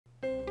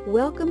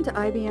Welcome to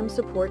IBM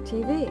Support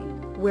TV,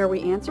 where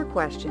we answer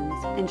questions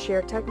and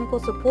share technical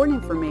support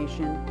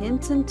information,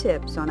 hints and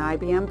tips on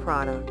IBM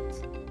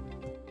products.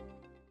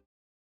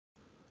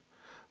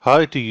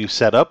 How do you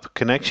set up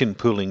connection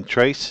pooling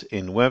trace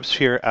in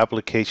WebSphere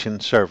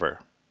Application Server?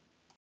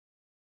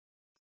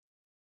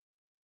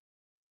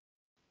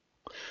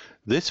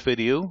 This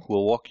video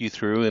will walk you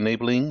through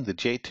enabling the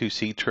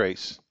J2C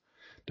trace.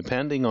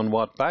 Depending on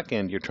what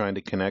backend you're trying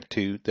to connect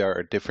to, there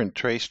are different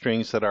trace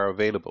strings that are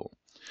available.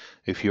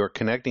 If you're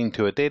connecting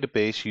to a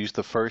database, use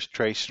the first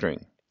trace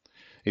string.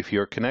 If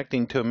you're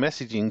connecting to a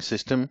messaging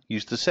system,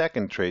 use the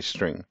second trace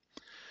string.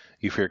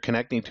 If you're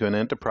connecting to an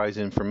enterprise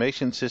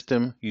information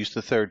system, use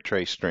the third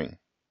trace string.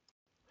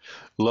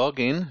 Log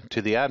in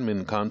to the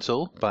admin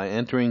console by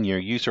entering your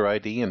user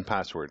ID and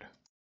password.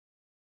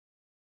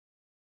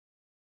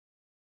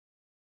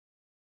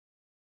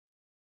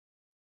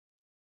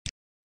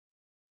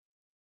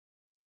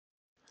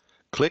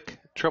 Click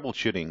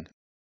Troubleshooting.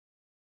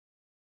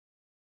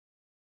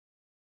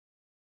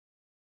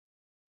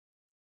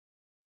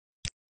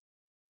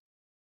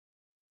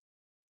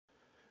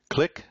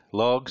 Click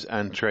Logs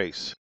and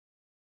Trace.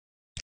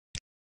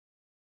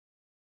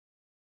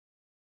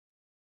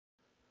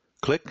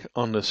 Click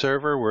on the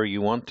server where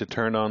you want to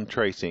turn on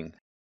tracing.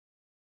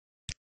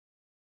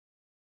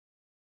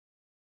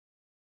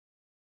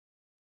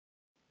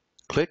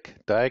 Click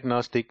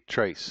Diagnostic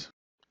Trace.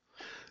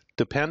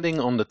 Depending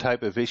on the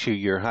type of issue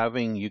you're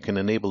having, you can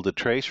enable the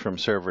trace from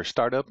server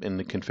startup in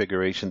the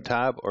Configuration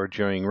tab or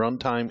during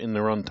runtime in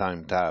the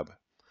Runtime tab.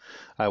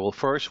 I will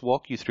first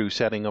walk you through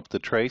setting up the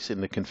trace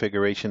in the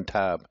Configuration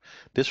tab.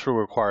 This will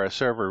require a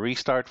server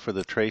restart for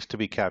the trace to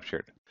be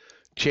captured.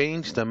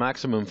 Change the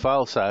maximum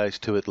file size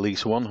to at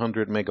least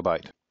 100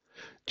 MB.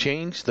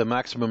 Change the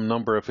maximum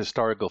number of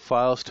historical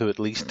files to at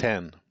least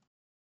 10.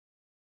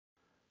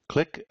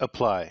 Click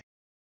Apply.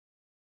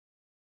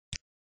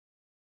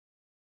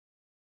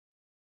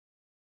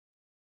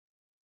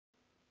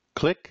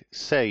 Click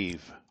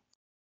Save.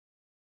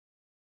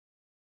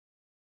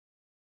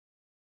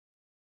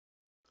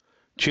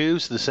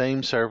 Choose the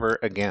same server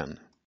again.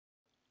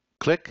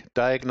 Click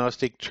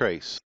Diagnostic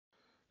Trace.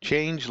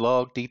 Change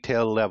log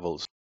detail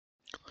levels.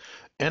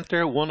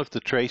 Enter one of the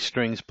trace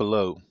strings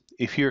below.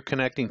 If you're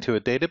connecting to a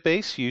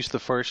database, use the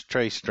first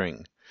trace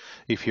string.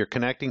 If you're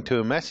connecting to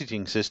a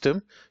messaging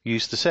system,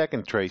 use the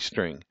second trace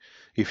string.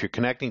 If you're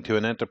connecting to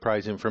an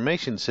enterprise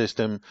information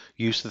system,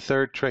 use the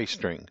third trace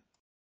string.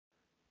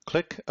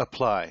 Click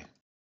Apply.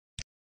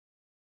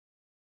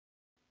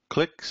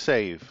 Click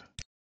Save.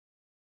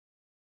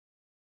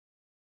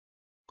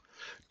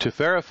 To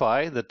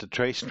verify that the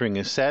trace string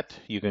is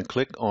set, you can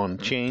click on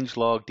Change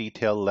Log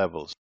Detail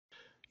Levels.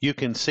 You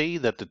can see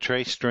that the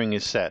trace string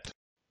is set.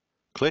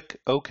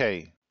 Click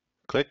OK.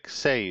 Click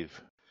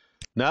Save.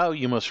 Now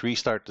you must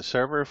restart the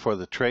server for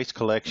the trace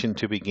collection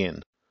to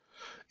begin.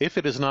 If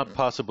it is not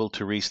possible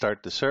to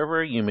restart the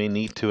server, you may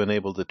need to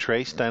enable the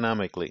trace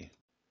dynamically.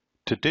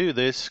 To do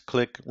this,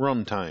 click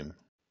Runtime.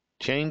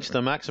 Change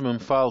the maximum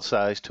file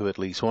size to at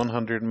least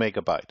 100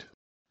 MB.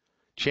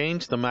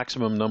 Change the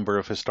maximum number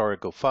of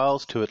historical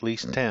files to at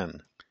least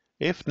 10.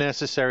 If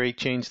necessary,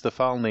 change the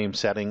file name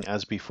setting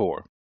as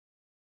before.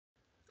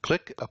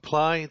 Click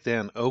Apply,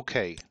 then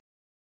OK.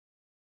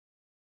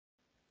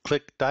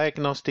 Click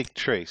Diagnostic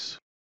Trace.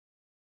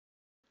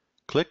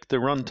 Click the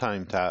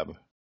Runtime tab.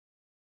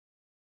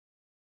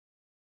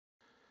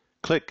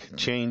 Click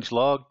Change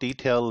Log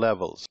Detail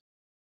Levels.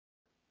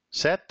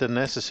 Set the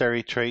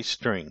necessary trace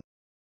string.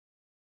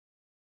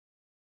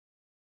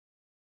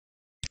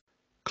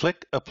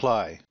 Click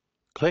Apply.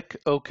 Click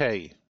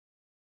OK.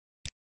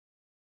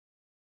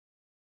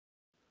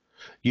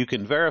 You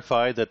can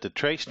verify that the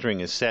trace string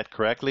is set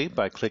correctly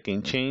by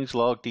clicking Change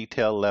Log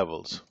Detail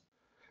Levels.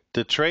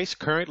 The trace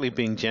currently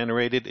being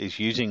generated is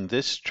using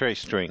this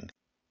trace string.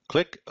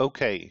 Click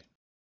OK.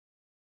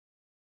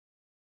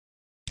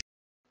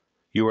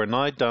 You are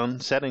now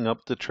done setting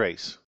up the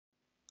trace.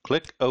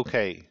 Click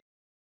OK.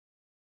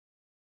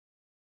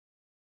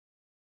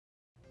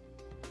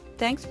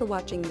 Thanks for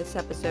watching this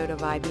episode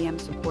of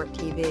IBM Support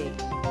TV.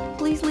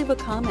 Please leave a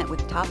comment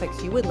with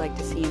topics you would like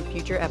to see in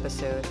future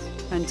episodes.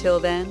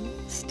 Until then,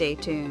 stay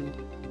tuned.